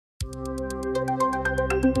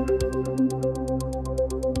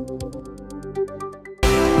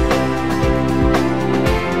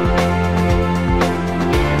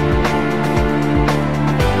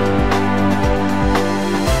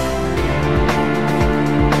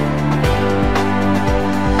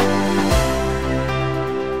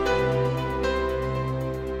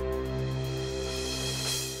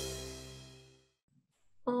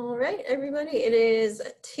Alrighty, it is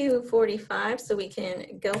 2:45, so we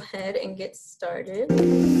can go ahead and get started.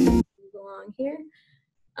 Move along here.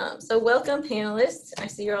 So welcome, panelists. I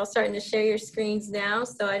see you're all starting to share your screens now,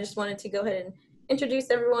 so I just wanted to go ahead and introduce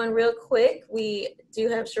everyone real quick. We do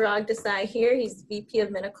have Chirag Desai here. He's VP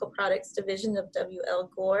of Medical Products Division of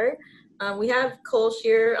W.L. Gore. We have Cole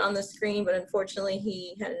Shearer on the screen, but unfortunately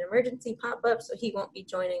he had an emergency pop up, so he won't be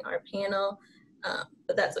joining our panel.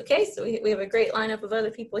 But that's okay. So we have a great lineup of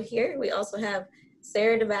other people here. We also have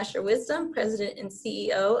Sarah DeVasher Wisdom, President and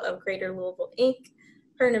CEO of Greater Louisville, Inc.,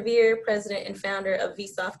 Pernavir, President and Founder of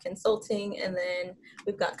Vsoft Consulting, and then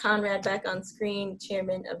we've got Conrad back on screen,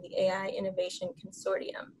 Chairman of the AI Innovation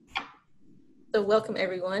Consortium. So welcome,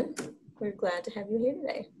 everyone. We're glad to have you here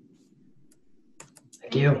today.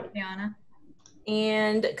 Thank you. Brianna.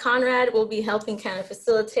 And Conrad will be helping kind of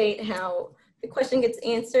facilitate how the question gets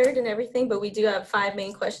answered and everything, but we do have 5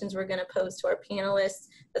 main questions we're going to pose to our panelists.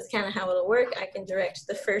 That's kind of how it'll work. I can direct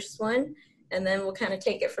the first one, and then we'll kind of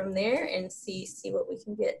take it from there and see what we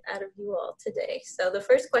can get out of you all today. So the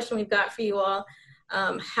first question we've got for you all,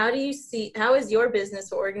 how is your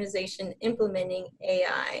business or organization implementing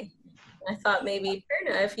AI? And I thought maybe,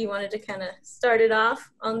 Perna, if you wanted to kind of start it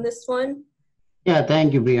off on this one. Yeah,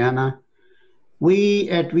 thank you, Brianna. We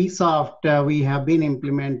at Vsoft, we have been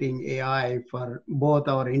implementing AI for both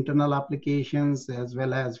our internal applications as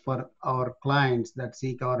well as for our clients that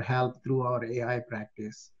seek our help through our AI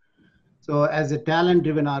practice. So as a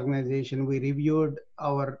talent-driven organization, we reviewed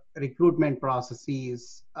our recruitment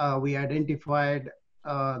processes. We identified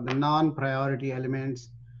the non-priority elements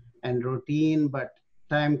and routine but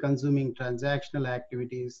time-consuming transactional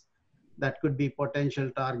activities that could be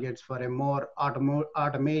potential targets for a more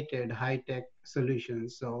automated high-tech solution.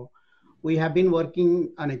 So we have been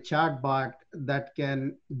working on a chatbot that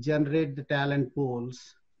can generate the talent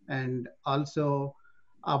pools and also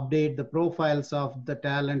update the profiles of the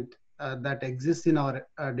talent that exists in our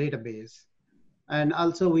database. And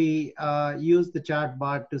also we use the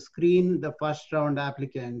chatbot to screen the first round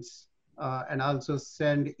applicants and also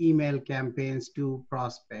send email campaigns to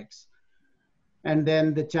prospects. And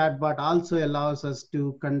then the chatbot also allows us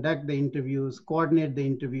to conduct the interviews, coordinate the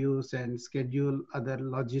interviews, and schedule other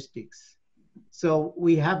logistics. So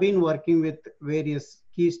we have been working with various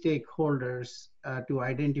key stakeholders to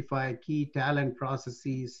identify key talent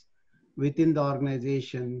processes within the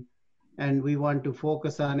organization. And we want to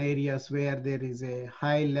focus on areas where there is a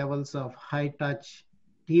high levels of high-touch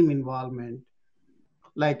team involvement,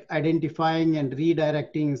 like identifying and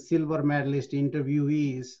redirecting silver medalist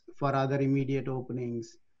interviewees for other immediate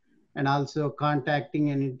openings, and also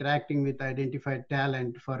contacting and interacting with identified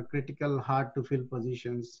talent for critical hard-to-fill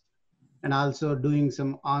positions, and also doing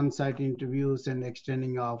some on-site interviews and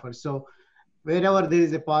extending offers. So wherever there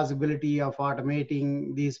is a possibility of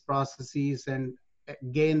automating these processes and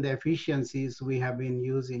gain the efficiencies, we have been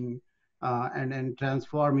using and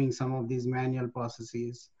transforming some of these manual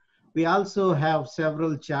processes. We also have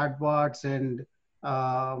several chatbots and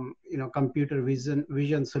computer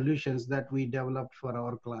vision solutions that we developed for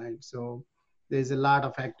our clients. So there's a lot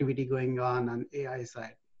of activity going on AI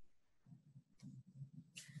side.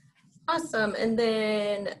 Awesome. And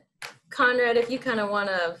then Conrad, if you kind of want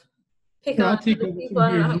to pick Yeah, on I'll take the over people, from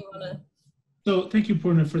I don't know here. how you want to. So thank you,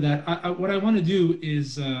 Purna, for that. What I want to do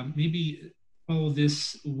is maybe follow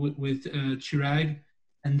this with Chirag,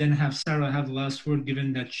 and then have Sarah have the last word,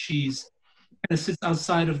 given that she's kind of sits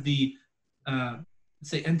outside of the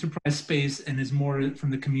say enterprise space and is more from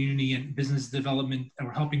the community and business development,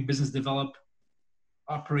 or helping business develop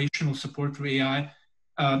operational support through AI.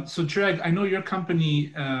 So Chirag, I know your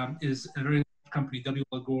company is a very large company,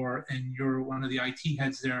 W.L. Gore, and you're one of the IT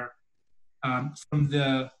heads there. From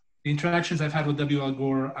the interactions I've had with W.L.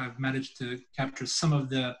 Gore, I've managed to capture some of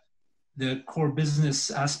the core business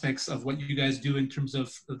aspects of what you guys do in terms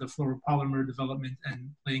of the fluoropolymer development and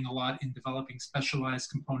playing a lot in developing specialized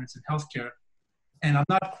components in healthcare. And I'm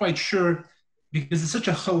not quite sure, because it's such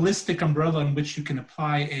a holistic umbrella in which you can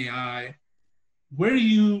apply AI. Where do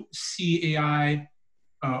you see AI,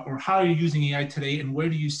 or how are you using AI today, and where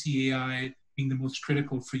do you see AI being the most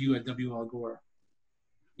critical for you at W.L. Gore?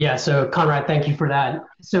 Yeah, so Conrad, thank you for that.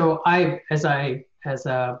 So as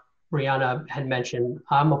Brianna had mentioned,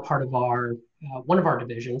 I'm a part of our one of our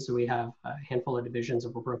divisions. So we have a handful of divisions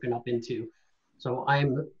that we're broken up into. So I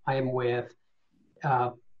am with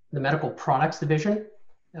the medical products division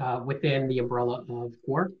within the umbrella of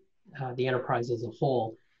Gore, the enterprise as a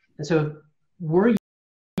whole. And so we're using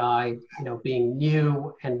AI, being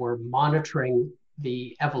new, and we're monitoring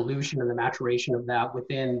the evolution and the maturation of that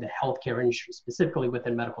within the healthcare industry, specifically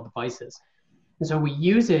within medical devices. And so we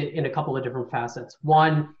use it in a couple of different facets.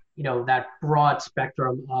 One, that broad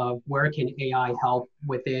spectrum of where can AI help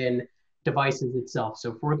within devices itself.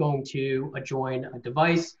 So if we're going to join a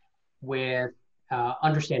device with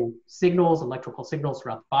understanding signals, electrical signals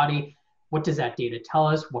throughout the body, what does that data tell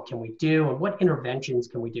us? What can we do? And what interventions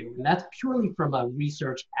can we do? And that's purely from a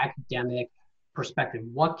research academic perspective.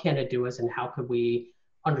 What can it do us and how could we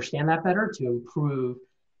understand that better to improve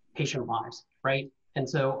patient lives, right? And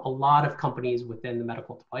so a lot of companies within the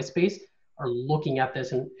medical device space are looking at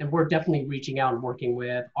this, and we're definitely reaching out and working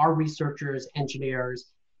with our researchers, engineers,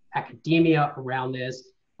 academia around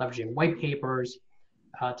this, leveraging white papers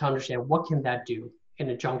to understand what can that do in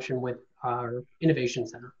conjunction with our innovation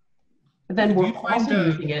center. And then we're also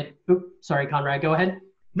using it. Oops, sorry, Conrad, go ahead.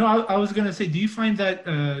 No, I was going to say, do you find that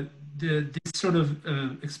this sort of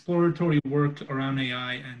exploratory work around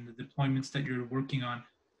AI and the deployments that you're working on,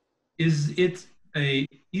 is it a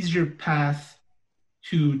easier path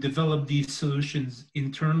to develop these solutions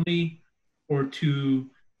internally or to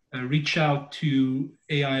reach out to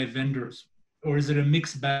AI vendors? Or is it a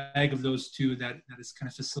mixed bag of those two that is kind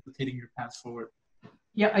of facilitating your path forward?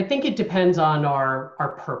 Yeah, I think it depends on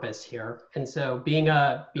our purpose here. And so being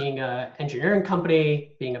a engineering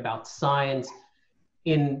company, being about science,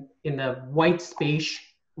 in the white space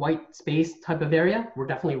type of area, we're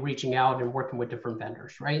definitely reaching out and working with different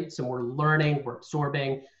vendors, right? So we're learning, we're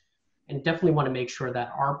absorbing, and definitely want to make sure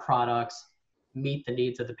that our products meet the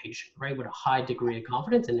needs of the patient, right? With a high degree of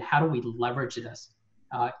confidence. And how do we leverage this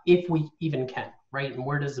if we even can, right? And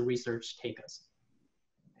where does the research take us?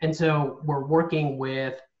 And so we're working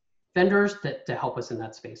with vendors to help us in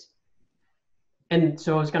that space. And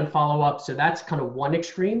so I was going to follow up. So that's kind of one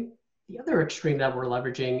extreme. The other extreme that we're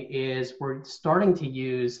leveraging is we're starting to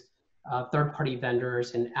use third-party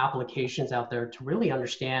vendors and applications out there to really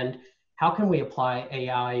understand how can we apply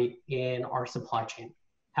AI in our supply chain?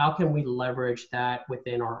 How can we leverage that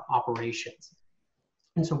within our operations?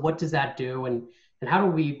 And so what does that do? And how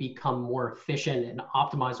do we become more efficient and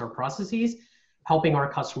optimize our processes, helping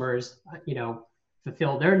our customers,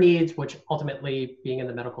 fulfill their needs, which ultimately, being in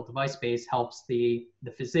the medical device space, helps the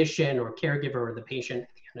physician or caregiver or the patient at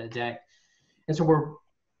the end of the day. And so we're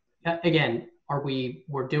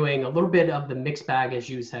doing a little bit of the mixed bag, as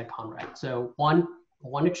you said, Conrad. So one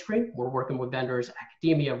extreme, we're working with vendors,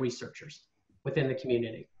 academia, researchers within the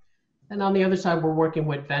community. And on the other side, we're working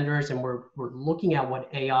with vendors and we're looking at what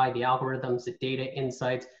AI, the algorithms, the data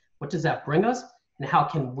insights, what does that bring us? And how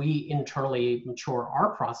can we internally mature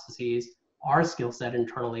our processes, our skill set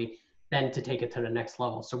internally, then to take it to the next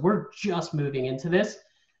level. So we're just moving into this,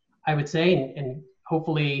 I would say, and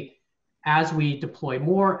hopefully as we deploy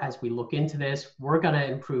more, as we look into this, we're gonna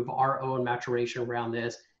improve our own maturation around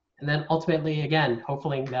this. And then ultimately, again,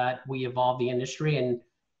 hopefully that we evolve the industry and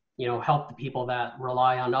help the people that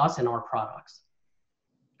rely on us and our products.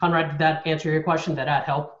 Conrad, did that answer your question? Did that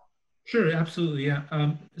help? Sure, absolutely,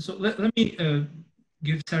 yeah. So let me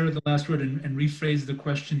give Sarah the last word and rephrase the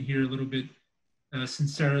question here a little bit,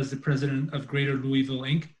 since Sarah is the president of Greater Louisville,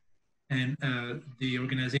 Inc., and the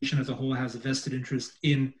organization as a whole has a vested interest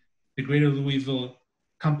in the Greater Louisville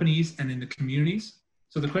companies and in the communities.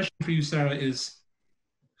 So the question for you, Sarah, is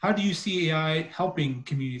how do you see AI helping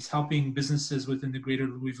communities, helping businesses within the Greater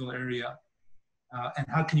Louisville area? And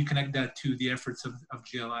how can you connect that to the efforts of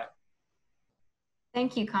GLI?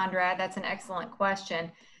 Thank you, Conrad. That's an excellent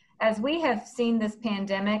question. As we have seen this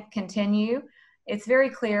pandemic continue, it's very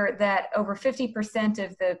clear that over 50%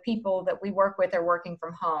 of the people that we work with are working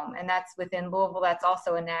from home, and that's within Louisville. That's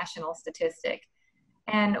also a national statistic.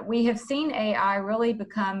 And we have seen AI really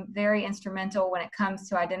become very instrumental when it comes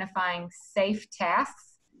to identifying safe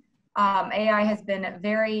tasks. AI has been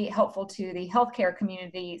very helpful to the healthcare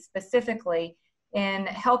community specifically in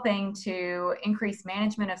helping to increase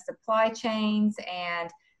management of supply chains and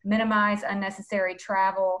minimize unnecessary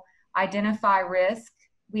travel, identify risk.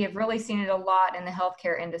 We have really seen it a lot in the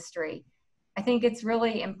healthcare industry. I think it's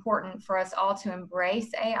really important for us all to embrace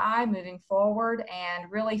AI moving forward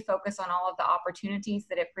and really focus on all of the opportunities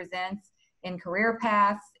that it presents in career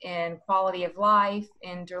paths, in quality of life,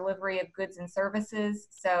 in delivery of goods and services.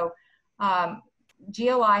 So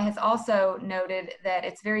GLI has also noted that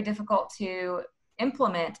it's very difficult to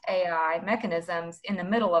implement AI mechanisms in the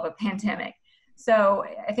middle of a pandemic. So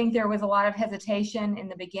I think there was a lot of hesitation in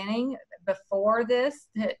the beginning before this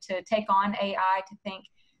to take on AI, to think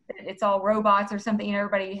that it's all robots or something.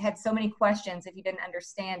 Everybody had so many questions if you didn't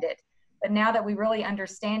understand it. But now that we really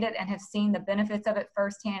understand it and have seen the benefits of it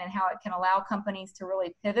firsthand and how it can allow companies to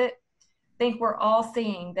really pivot, I think we're all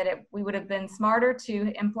seeing that we would have been smarter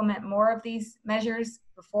to implement more of these measures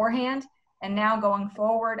beforehand. And now going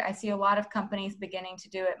forward, I see a lot of companies beginning to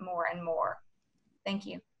do it more and more. Thank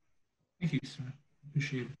you. Thank you, sir.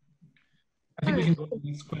 Appreciate it. I think we can go to the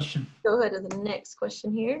next question. Go ahead to the next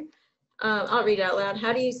question here. I'll read it out loud.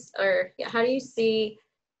 How do you see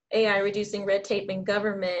AI reducing red tape in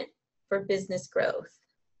government for business growth?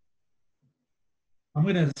 I'm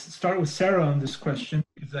going to start with Sarah on this question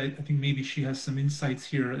because I think maybe she has some insights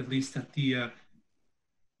here, at least at the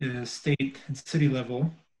state and city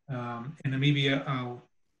level. And maybe I'll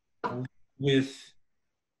with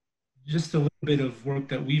just a little bit of work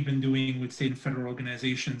that we've been doing with state and federal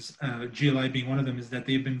organizations, GLI being one of them, is that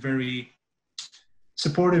they've been very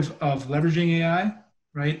supportive of leveraging AI,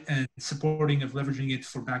 right? And supporting of leveraging it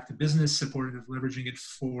for back to business, supportive of leveraging it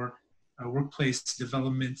for workplace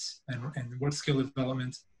development and work skill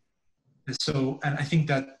development. And I think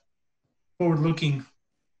that forward-looking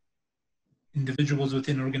individuals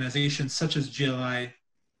within organizations such as GLI,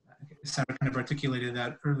 Sarah kind of articulated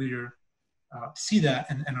that earlier, see that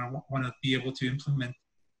and want to be able to implement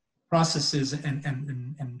processes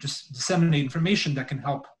and just disseminate information that can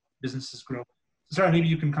help businesses grow. So Sarah, maybe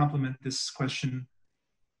you can complement this question.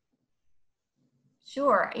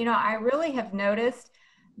 Sure. You know, I really have noticed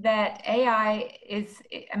that AI is,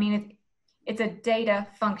 I mean, it's a data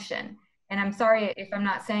function. And I'm sorry if I'm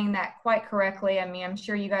not saying that quite correctly. I mean, I'm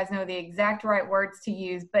sure you guys know the exact right words to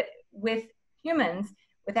use, but with humans,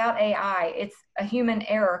 without AI, it's a human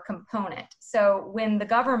error component. So when the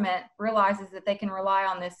government realizes that they can rely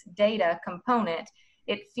on this data component,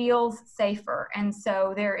 it feels safer. And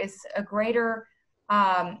so there is a greater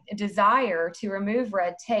desire to remove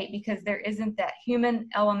red tape because there isn't that human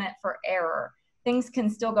element for error. Things can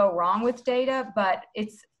still go wrong with data, but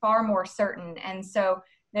it's far more certain. And so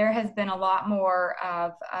there has been a lot more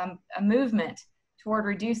of a movement toward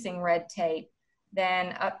reducing red tape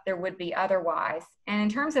than there would be otherwise. And in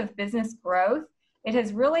terms of business growth, it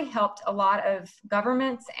has really helped a lot of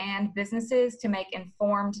governments and businesses to make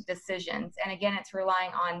informed decisions. And again, it's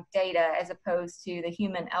relying on data as opposed to the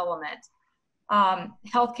human element.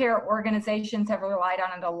 Healthcare organizations have relied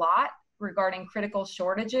on it a lot regarding critical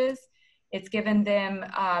shortages. It's given them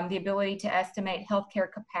the ability to estimate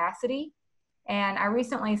healthcare capacity. And I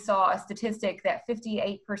recently saw a statistic that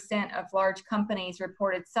 58% of large companies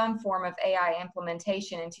reported some form of AI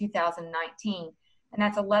implementation in 2019. And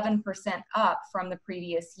that's 11% up from the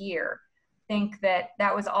previous year. I think that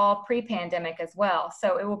that was all pre-pandemic as well.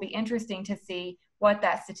 So it will be interesting to see what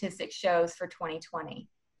that statistic shows for 2020.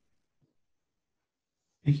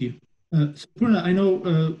 Thank you. So Purna, I know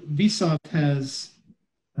Vsoft has,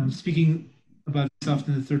 speaking about Vsoft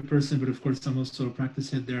in the third person, but of course I'm also a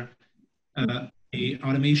practice head there, a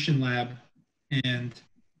automation lab, and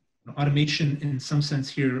automation in some sense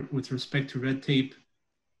here with respect to red tape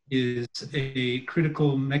is a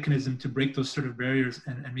critical mechanism to break those sort of barriers,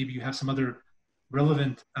 and maybe you have some other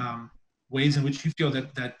relevant ways in which you feel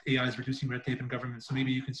that AI is reducing red tape in government. So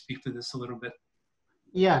maybe you can speak to this a little bit.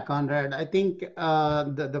 Yeah, Conrad, I think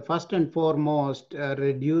the first and foremost,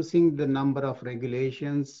 reducing the number of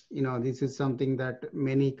regulations, this is something that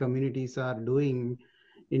many communities are doing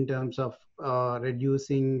in terms of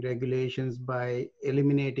reducing regulations by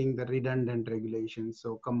eliminating the redundant regulations.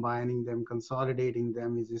 So combining them, consolidating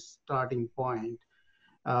them is a starting point.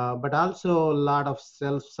 But also a lot of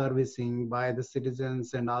self-servicing by the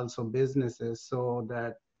citizens and also businesses so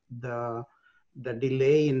that the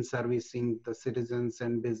delay in servicing the citizens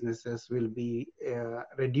and businesses will be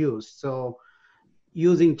reduced. So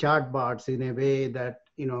using chatbots in a way that,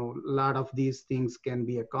 a lot of these things can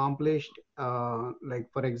be accomplished. Like,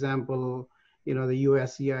 for example, the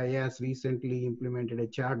USCIS recently implemented a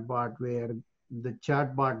chatbot where the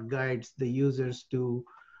chatbot guides the users to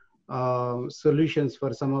solutions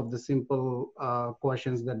for some of the simple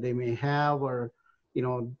questions that they may have, or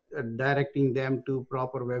directing them to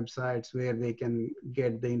proper websites where they can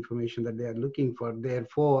get the information that they are looking for,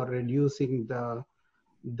 therefore reducing the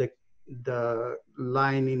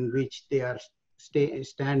line in which they are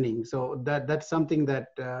standing. So that's something that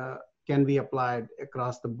can be applied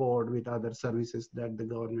across the board with other services that the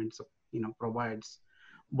government provides,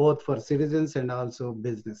 both for citizens and also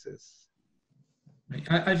businesses.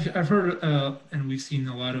 I've heard and we've seen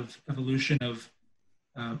a lot of evolution of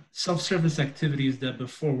self-service activities that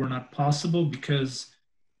before were not possible because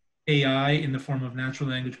AI in the form of natural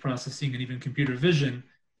language processing and even computer vision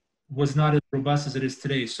was not as robust as it is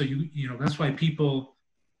today. So that's why people,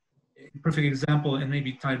 perfect example, and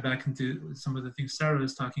maybe tied back into some of the things Sarah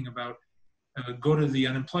is talking about, go to the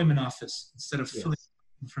unemployment office instead of filling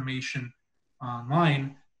out information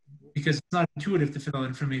online, because it's not intuitive to fill out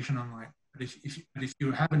information online. But if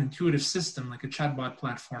you have an intuitive system like a chatbot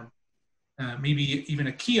platform, maybe even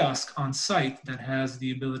a kiosk on site that has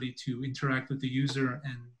the ability to interact with the user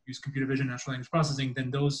and use computer vision, natural language processing,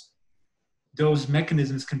 then those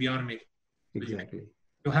mechanisms can be automated. Exactly.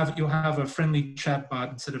 You'll have a friendly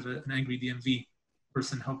chatbot instead of an angry DMV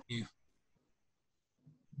person helping you.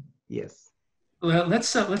 Yes. Well,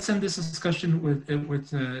 let's end this discussion with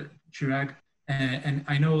Chirag, and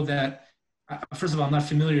I know that first of all, I'm not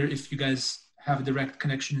familiar if you guys have a direct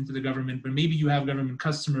connection into the government, but maybe you have government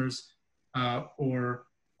customers or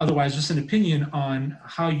otherwise just an opinion on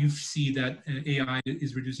how you see that AI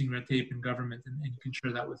is reducing red tape in government, and you can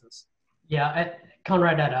share that with us. Yeah,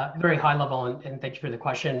 Conrad, at a very high level, and thank you for the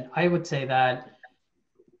question, I would say that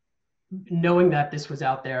knowing that this was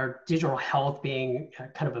out there, digital health being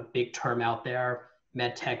kind of a big term out there,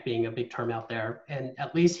 med tech being a big term out there, and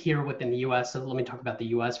at least here within the US, so let me talk about the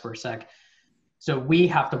US for a sec. So we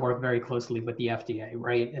have to work very closely with the FDA,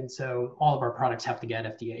 right? And so all of our products have to get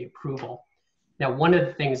FDA approval. Now, one of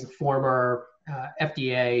the things the former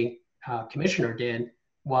FDA commissioner did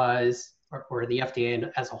was, or the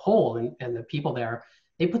FDA as a whole and the people there,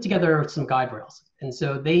 they put together some guide rails. And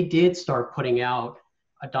so they did start putting out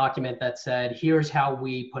a document that said, here's how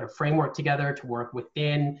we put a framework together to work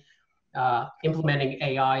within implementing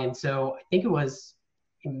AI. And so I think it was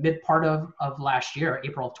in mid part of last year,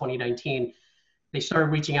 April of 2019, they started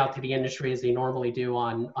reaching out to the industry as they normally do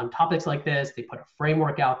on topics like this. They put a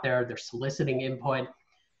framework out there, they're soliciting input.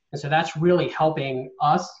 And so that's really helping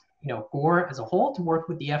us, Gore as a whole, to work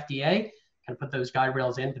with the FDA, kind of put those guide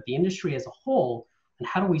rails in, but the industry as a whole, and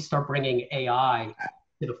how do we start bringing AI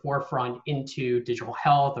to the forefront into digital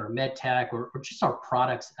health or med tech or just our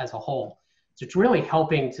products as a whole. So it's really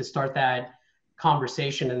helping to start that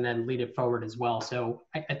conversation and then lead it forward as well. So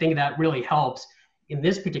I think that really helps. In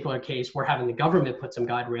this particular case, we're having the government put some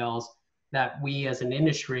guide rails that we as an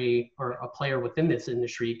industry or a player within this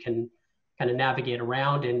industry can kind of navigate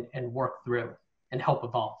around and work through and help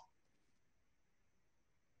evolve.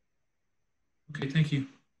 Okay, thank you.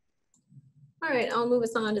 All right, I'll move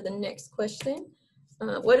us on to the next question.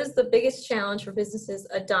 What is the biggest challenge for businesses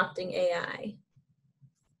adopting AI?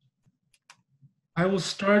 I will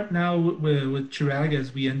start now with Chirag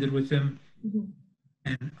as we ended with him. Mm-hmm.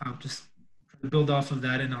 And I'll just build off of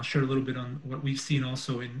that, and I'll share a little bit on what we've seen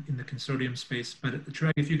also in the consortium space. But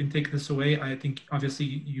Chirag, if you can take this away, I think obviously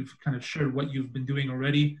you've kind of shared what you've been doing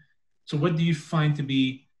already. So what do you find to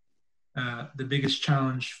be the biggest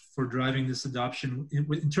challenge for driving this adoption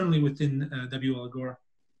internally within WL Gore?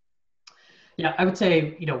 Yeah, I would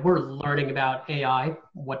say, we're learning about AI.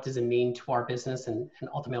 What does it mean to our business? And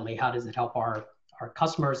ultimately, how does it help our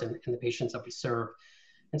customers and the patients that we serve?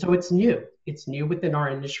 And so it's new. It's new within our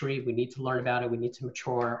industry. We need to learn about it. We need to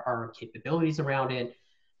mature our capabilities around it.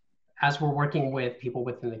 As we're working with people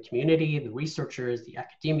within the community, the researchers, the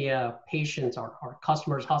academia, patients, our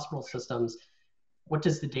customers, hospital systems, what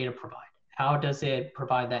does the data provide? How does it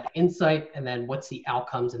provide that insight? And then what's the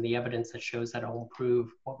outcomes and the evidence that shows that it'll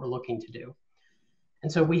improve what we're looking to do?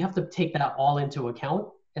 And so we have to take that all into account.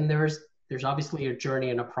 And there's obviously a journey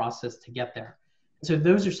and a process to get there. So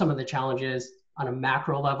those are some of the challenges on a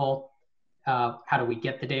macro level. How do we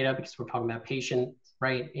get the data? Because we're talking about patients,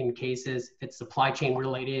 right? In cases, if it's supply chain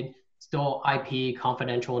related, still IP,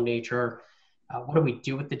 confidential in nature. What do we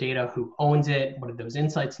do with the data? Who owns it? What do those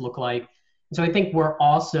insights look like? And so I think we're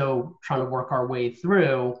also trying to work our way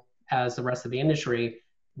through, as the rest of the industry,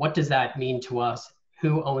 what does that mean to us?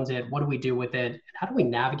 Who owns it? What do we do with it? And how do we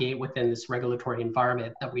navigate within this regulatory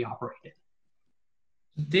environment that we operate in?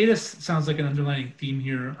 Data sounds like an underlying theme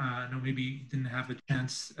here. I know maybe you didn't have a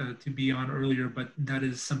chance to be on earlier, but that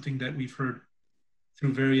is something that we've heard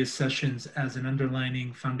through various sessions as an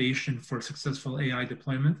underlying foundation for successful AI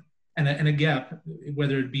deployment, and a gap,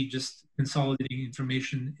 whether it be just consolidating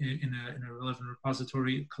information in a relevant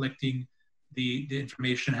repository, collecting the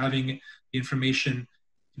information, having the information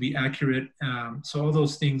to be accurate. So all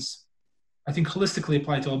those things, I think, holistically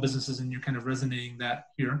apply to all businesses, and you're kind of resonating that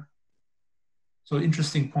here. So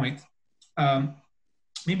interesting point.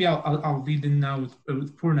 Maybe I'll lead in now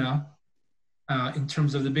with Purna in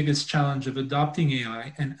terms of the biggest challenge of adopting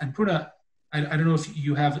AI. And Purna, I don't know if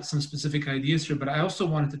you have some specific ideas here, but I also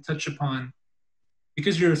wanted to touch upon,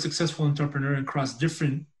 because you're a successful entrepreneur across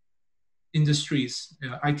different industries,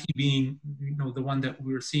 IT being the one that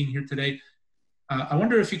we're seeing here today. I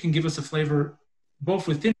wonder if you can give us a flavor, both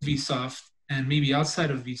within Vsoft and maybe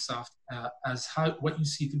outside of Vsoft, as what you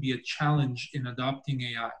see to be a challenge in adopting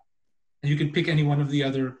AI. And you can pick any one of the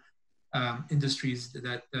other industries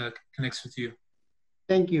that connects with you.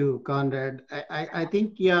 Thank you, Conrad. I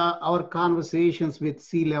think, yeah, our conversations with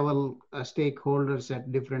C-level stakeholders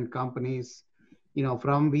at different companies,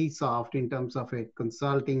 from Vsoft in terms of a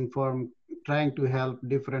consulting firm trying to help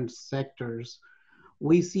different sectors,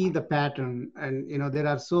 we see the pattern, and there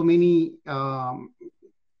are so many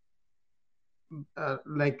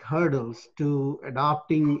like hurdles to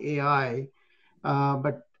adopting AI,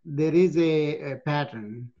 but there is a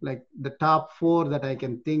pattern. Like the top four that I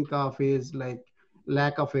can think of is like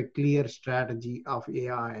lack of a clear strategy of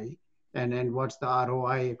AI, and what's the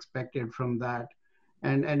ROI expected from that,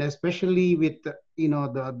 and especially with the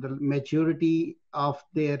maturity of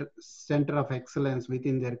their center of excellence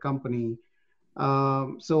within their company.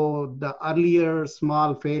 So the earlier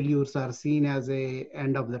small failures are seen as a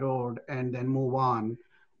end of the road and then move on.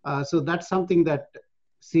 So that's something that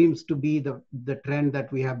seems to be the trend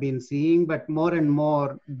that we have been seeing, but more and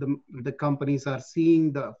more the companies are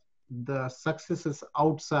seeing the successes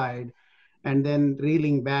outside and then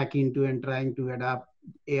reeling back into and trying to adapt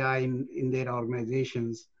AI in their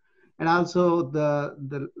organizations. And also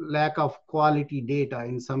the lack of quality data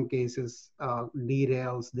in some cases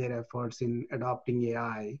derails their efforts in adopting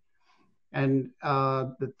AI. And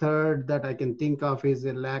the third that I can think of is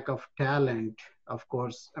a lack of talent. Of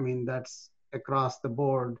course, I mean, that's across the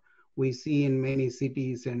board. We see in many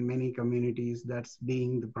cities and many communities that's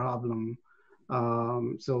being the problem.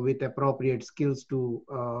 So with appropriate skills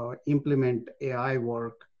to implement AI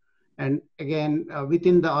work. And again,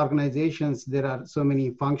 within the organizations, there are so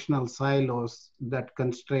many functional silos that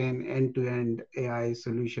constrain end-to-end AI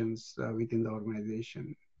solutions within the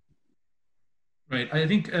organization. Right. I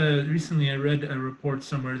think recently I read a report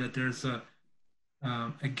somewhere that there's a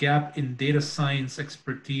gap in data science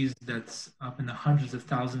expertise that's up in the hundreds of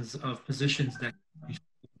thousands of positions that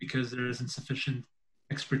because there isn't sufficient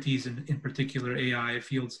expertise in particular AI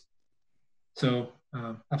fields. So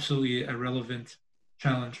absolutely a relevant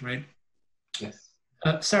challenge, right? Yes.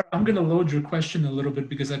 Sarah, I'm going to load your question a little bit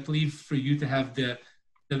because I believe for you to have the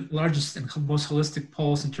largest and most holistic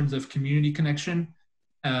pulse in terms of community connection,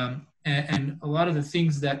 and a lot of the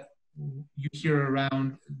things that you hear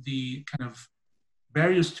around the kind of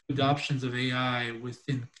barriers to adoptions of AI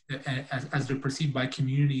within as they're perceived by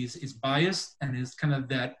communities is biased and is kind of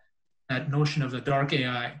that notion of the dark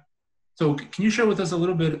AI. So can you share with us a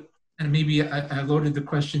little bit, and maybe I loaded the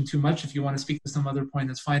question too much. If you want to speak to some other point,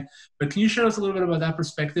 that's fine. But can you share us a little bit about that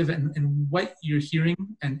perspective and what you're hearing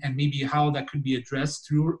and maybe how that could be addressed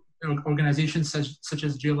through organizations such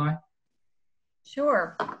as GLI?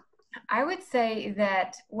 Sure. I would say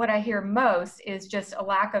that what I hear most is just a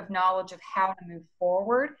lack of knowledge of how to move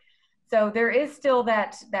forward. So there is still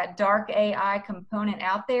that dark AI component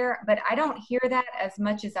out there, but I don't hear that as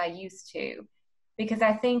much as I used to, because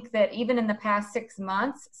I think that even in the past 6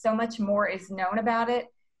 months, so much more is known about it.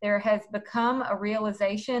 There has become a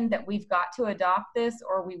realization that we've got to adopt this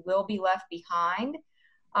or we will be left behind.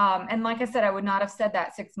 And like I said, I would not have said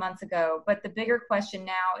that 6 months ago, but the bigger question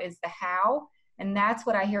now is the how. And that's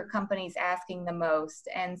what I hear companies asking the most.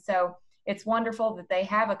 And so it's wonderful that they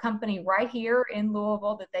have a company right here in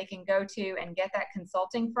Louisville that they can go to and get that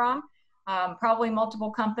consulting from. Probably multiple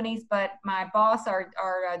companies, but my boss, our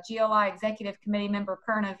GLI Executive Committee member,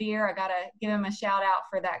 Perna Veer, I got to give him a shout out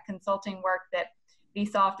for that consulting work that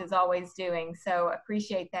Vsoft is always doing. So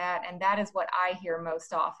appreciate that. And that is what I hear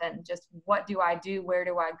most often. Just what do I do? Where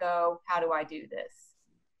do I go? How do I do this?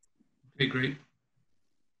 Okay, great.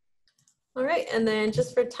 All right, and then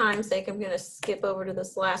just for time's sake, I'm going to skip over to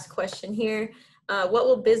this last question here. What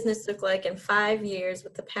will business look like in 5 years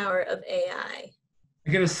with the power of AI? I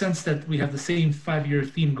get a sense that we have the same 5-year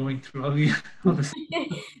theme going through all the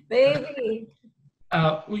Maybe.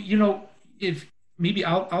 you know, if maybe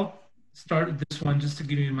I'll start this one just to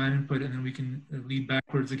give you my input, and then we can lead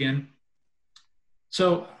backwards again.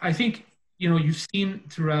 So I think, you know, you've seen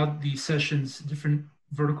throughout these sessions different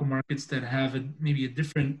vertical markets that have maybe a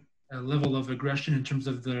different level of aggression in terms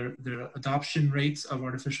of their adoption rates of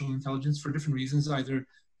artificial intelligence for different reasons, either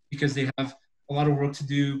because they have a lot of work to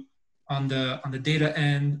do on the data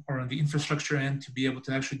end or on the infrastructure end to be able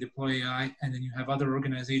to actually deploy AI, and then you have other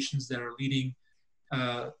organizations that are leading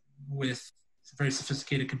with very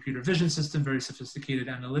sophisticated computer vision system, very sophisticated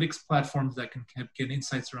analytics platforms that can get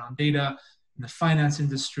insights around data in the finance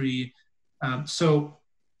industry. So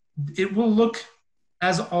it will look,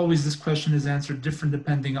 as always, this question is answered different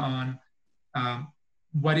depending on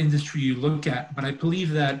what industry you look at. But I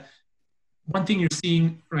believe that one thing you're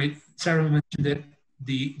seeing, right, Sarah mentioned it,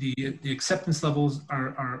 the acceptance levels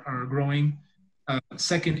are growing.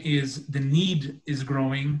 Second is the need is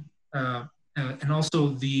growing. And also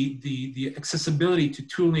the accessibility to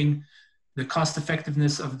tooling, the cost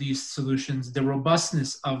effectiveness of these solutions, the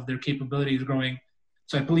robustness of their capabilities growing.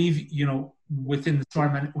 So I believe, you know, within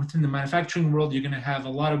the manufacturing world, you're going to have a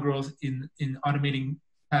lot of growth in automating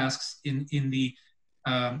tasks in the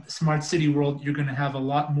smart city world, you're going to have a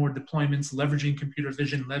lot more deployments, leveraging computer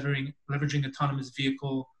vision, leveraging autonomous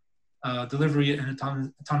vehicle delivery and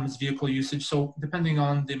autonomous vehicle usage. So depending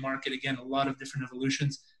on the market, again, a lot of different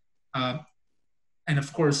evolutions. And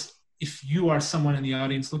of course, if you are someone in the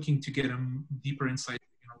audience looking to get a deeper insight,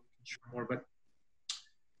 we can share more. But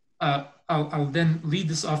I'll then lead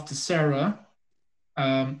this off to Sarah.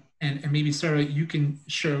 And maybe Sarah, you can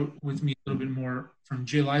share with me a little bit more from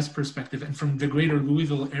GLI's perspective and from the greater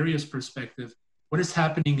Louisville area's perspective. What is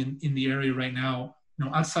happening in the area right now,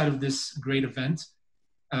 outside of this great event,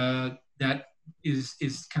 that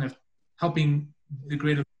is kind of helping the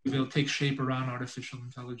greater Louisville take shape around artificial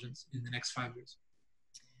intelligence in the next 5 years?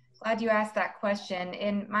 Glad you asked that question.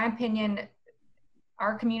 In my opinion,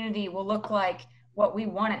 our community will look like what we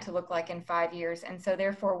want it to look like in 5 years. And so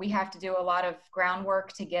therefore we have to do a lot of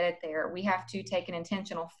groundwork to get it there. We have to take an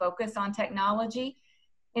intentional focus on technology.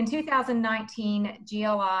 In 2019,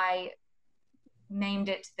 GLI named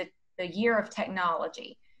it the Year of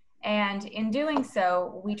Technology. And in doing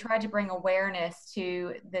so, we tried to bring awareness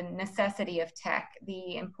to the necessity of tech,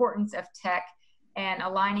 the importance of tech, and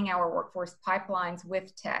aligning our workforce pipelines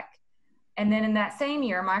with tech. And then in that same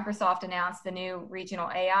year, Microsoft announced the new regional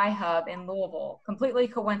AI hub in Louisville, completely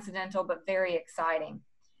coincidental, but very exciting.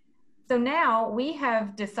 So now we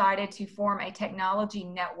have decided to form a technology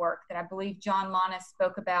network that I believe John Lanis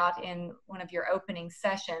spoke about in one of your opening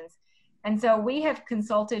sessions. And so we have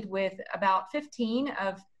consulted with about 15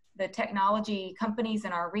 of the technology companies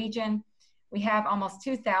in our region. We have almost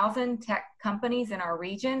 2,000 tech companies in our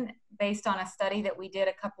region based on a study that we did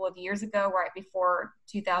a couple of years ago, right before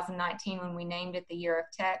 2019, when we named it the Year of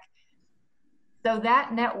Tech. So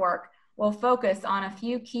that network will focus on a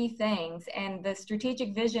few key things, and the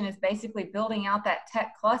strategic vision is basically building out that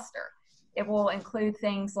tech cluster. It will include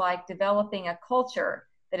things like developing a culture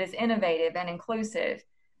that is innovative and inclusive,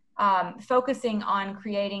 focusing on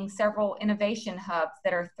creating several innovation hubs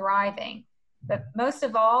that are thriving, but most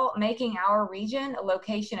of all, making our region a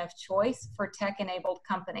location of choice for tech-enabled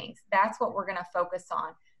companies. That's what we're going to focus on.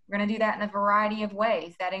 We're going to do that in a variety of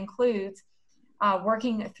ways. That includes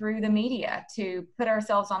working through the media to put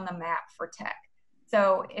ourselves on the map for tech.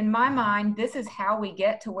 So in my mind, this is how we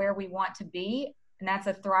get to where we want to be, and that's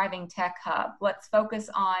a thriving tech hub. Let's focus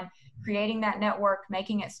on creating that network,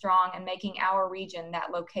 making it strong, and making our region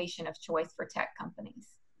that location of choice for tech companies.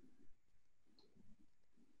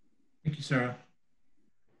 Thank you, Sarah.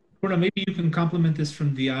 Corna, maybe you can complement this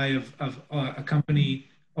from the eye of a company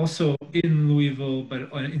also in Louisville,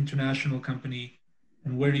 but an international company.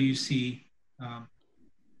 And where do you see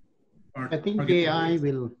I think AI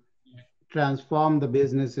will transform the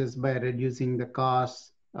businesses by reducing the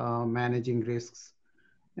costs, managing risks,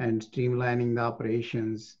 and streamlining the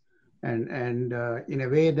operations. And in a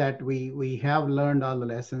way that we have learned all the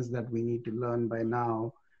lessons that we need to learn by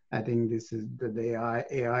now. I think this is the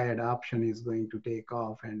AI adoption is going to take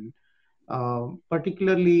off. And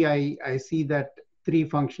particularly, I see that 3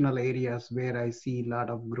 functional areas where I see a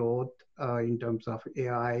lot of growth in terms of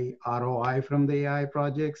AI, ROI from the AI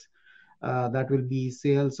projects. That will be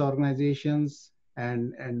sales organizations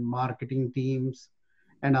and marketing teams,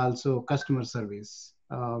 and also customer service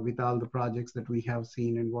with all the projects that we have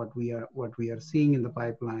seen and what we are seeing in the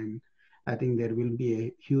pipeline. I think there will be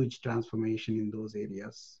a huge transformation in those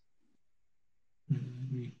areas.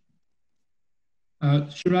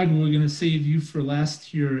 Chirag, we're going to save you for last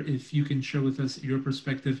here if you can share with us your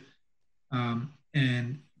perspective,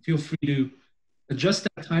 and feel free to adjust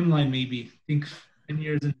that timeline, maybe think 10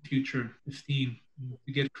 years in the future, 15,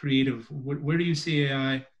 to get creative. Where do you see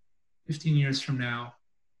AI 15 years from now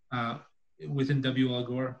within W. Al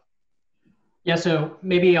Gore? Yeah, so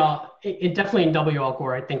maybe definitely in W. Al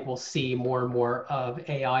Gore, I think we'll see more and more of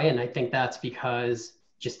AI, and I think that's because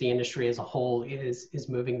just the industry as a whole is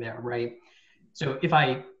moving there, right? So if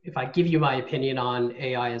I give you my opinion on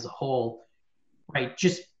AI as a whole, right,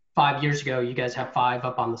 just 5 years ago, you guys have 5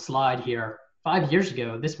 up on the slide here. 5 years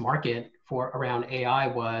ago, this market for around AI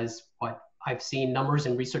was what I've seen numbers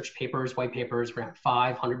in research papers, white papers around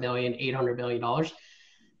 $500 million, $800 million.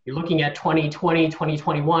 You're looking at 2020,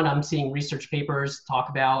 2021, I'm seeing research papers talk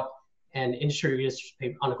about, and industry research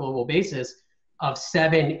paper on a global basis, of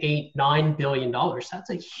 $7, $8, $9 billion. That's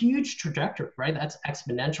a huge trajectory, right? That's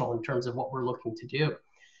exponential in terms of what we're looking to do.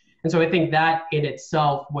 And so I think that in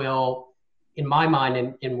itself will, in my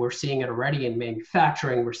mind, and we're seeing it already in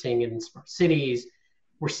manufacturing, we're seeing it in smart cities,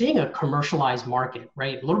 we're seeing a commercialized market,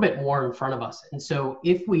 right? A little bit more in front of us. And so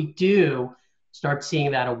if we do start seeing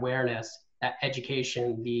that awareness, that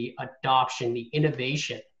education, the adoption, the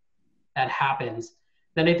innovation that happens,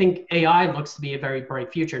 then I think AI looks to be a very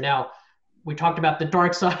bright future. Now, we talked about the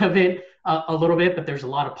dark side of it a little bit, but there's a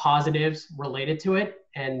lot of positives related to it.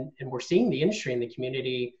 And we're seeing the industry and the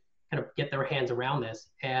community kind of get their hands around this.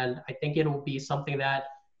 And I think it'll be something that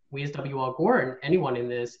we as WL Gore and anyone in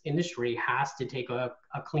this industry has to take a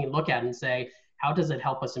clean look at and say, how does it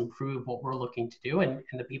help us improve what we're looking to do and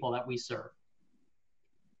the people that we serve?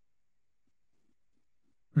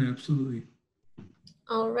 Absolutely.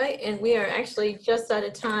 All right, and we are actually just out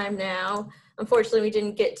of time now. Unfortunately, we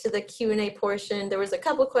didn't get to the Q&A portion. There was a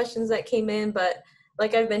couple questions that came in, but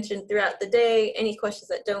like I've mentioned throughout the day, any questions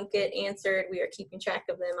that don't get answered, we are keeping track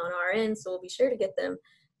of them on our end, so we'll be sure to get them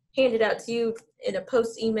handed out to you in a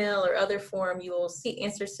post email or other form. You will see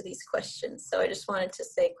answers to these questions. So I just wanted to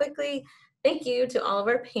say quickly, thank you to all of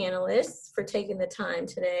our panelists for taking the time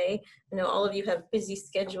today. I know all of you have busy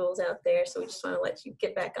schedules out there, so we just want to let you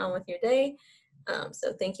get back on with your day.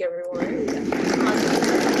 So thank you, everyone. If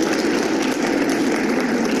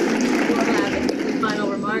you have any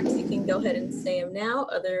final remarks, you can go ahead and say them now.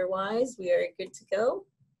 Otherwise, we are good to go.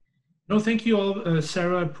 No, thank you all,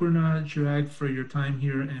 Sarah, Purna, Chirag, for your time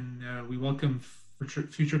here, and we welcome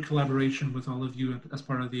future collaboration with all of you as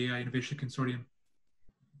part of the AI Innovation Consortium.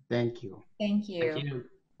 Thank you. Thank you. Thank you.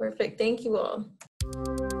 Perfect. Thank you all.